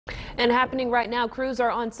And happening right now, crews are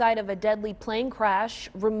on site of a deadly plane crash,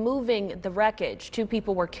 removing the wreckage. 2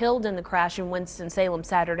 people were killed in the crash in Winston-Salem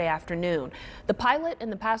Saturday afternoon. The pilot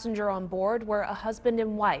and the passenger on board were a husband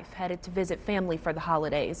and wife headed to visit family for the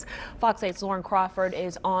holidays. Fox 8's Lauren Crawford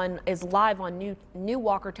is live on New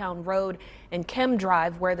Walkertown Road and Kim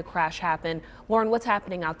Drive where the crash happened. Lauren, what's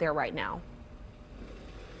happening out there right now?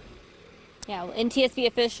 Yeah, well, NTSB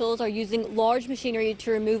officials are using large machinery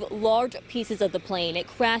to remove large pieces of the plane. It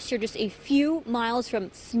crashed here just a few miles from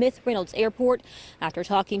Smith Reynolds Airport. After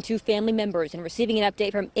talking to family members and receiving an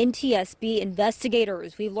update from NTSB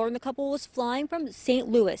investigators, we've learned the couple was flying from St.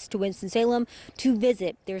 Louis to Winston-Salem to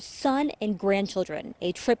visit their son and grandchildren,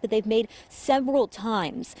 a trip that they've made several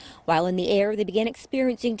times. While in the air, they began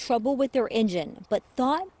experiencing trouble with their engine, but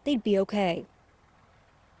thought they'd be okay.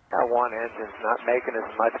 Our one engine's not making as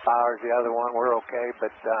much power as the other one. We're okay,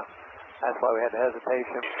 but that's why we had the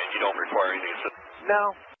hesitation. And you don't require anything?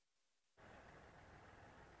 No.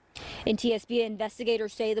 NTSB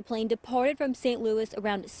investigators say the plane departed from St. Louis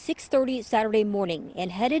around 6:30 Saturday morning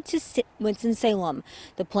and headed to Winston-Salem.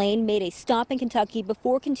 The plane made a stop in Kentucky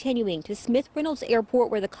before continuing to Smith Reynolds Airport,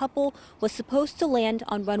 where the couple was supposed to land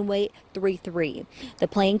on runway 33. The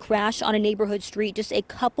plane crashed on a neighborhood street just a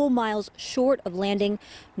couple miles short of landing.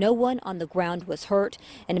 No one on the ground was hurt.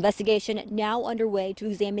 An investigation now underway to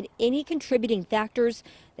examine any contributing factors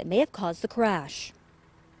that may have caused the crash.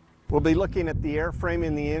 We'll be looking at the airframe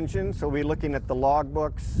in the engine, so we'll be looking at the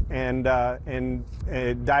logbooks and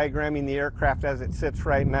diagramming the aircraft as it sits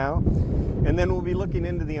right now. And then we'll be looking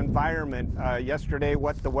into the environment. Yesterday,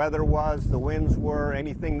 what the weather was, the winds were,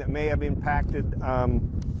 anything that may have impacted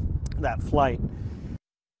that flight.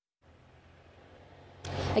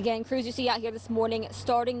 Again, crews you see out here this morning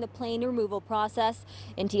starting the plane removal process.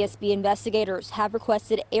 NTSB investigators have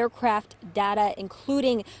requested aircraft data,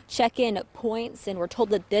 including check-in points, and we're told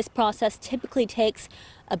that this process typically takes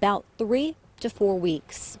about 3 to 4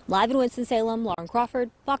 weeks. Live in Winston-Salem, Lauren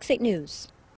Crawford, Fox 8 News.